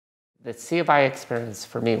The C of I experience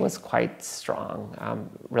for me was quite strong,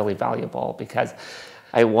 really valuable because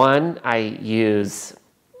I use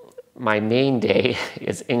my main day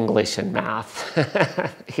is English and math.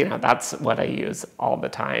 That's what I use all the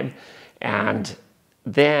time. And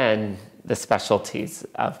then the specialties,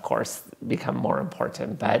 of course, become more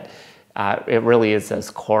important, but it really is those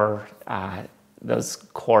core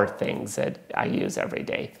things that I use every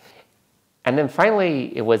day. And then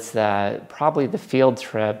finally, it was probably the field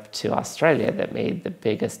trip to Australia that made the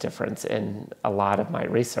biggest difference in a lot of my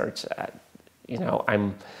research.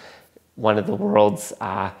 I'm one of the world's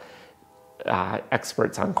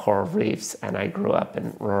experts on coral reefs, and I grew up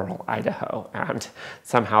in rural Idaho, and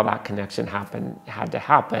somehow that connection had to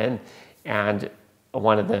happen. And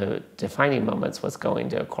one of the defining moments was going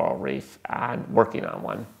to a coral reef and working on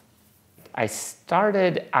one. I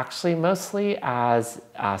started actually mostly as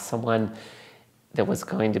someone that was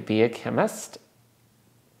going to be a chemist,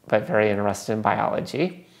 but very interested in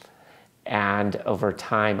biology. And over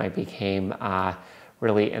time, I became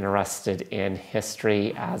really interested in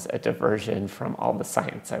history as a diversion from all the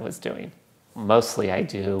science I was doing. Mostly I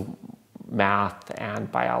do math and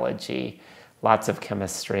biology, lots of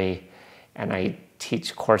chemistry, and I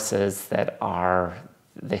teach courses that are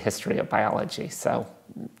the history of biology, so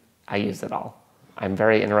I use it all. I'm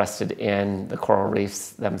very interested in the coral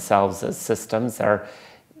reefs themselves as systems. They're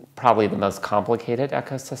probably the most complicated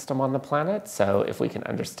ecosystem on the planet, so if we can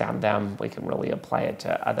understand them, we can really apply it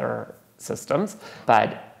to other systems.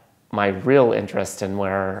 But my real interest in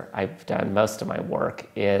where I've done most of my work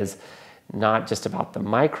is not just about the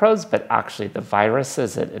microbes, but actually the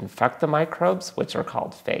viruses that infect the microbes, which are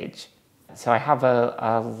called phage. So I have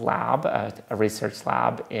a lab, a research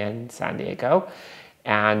lab in San Diego,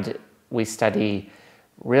 and we study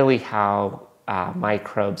really how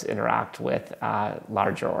microbes interact with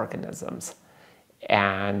larger organisms.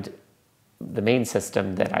 And the main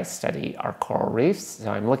system that I study are coral reefs. So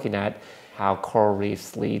I'm looking at how coral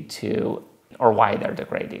reefs lead to, or why they're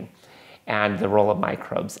degrading, and the role of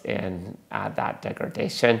microbes in that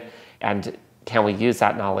degradation. And can we use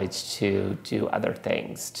that knowledge to do other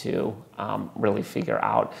things, to really figure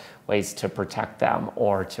out ways to protect them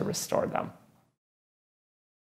or to restore them?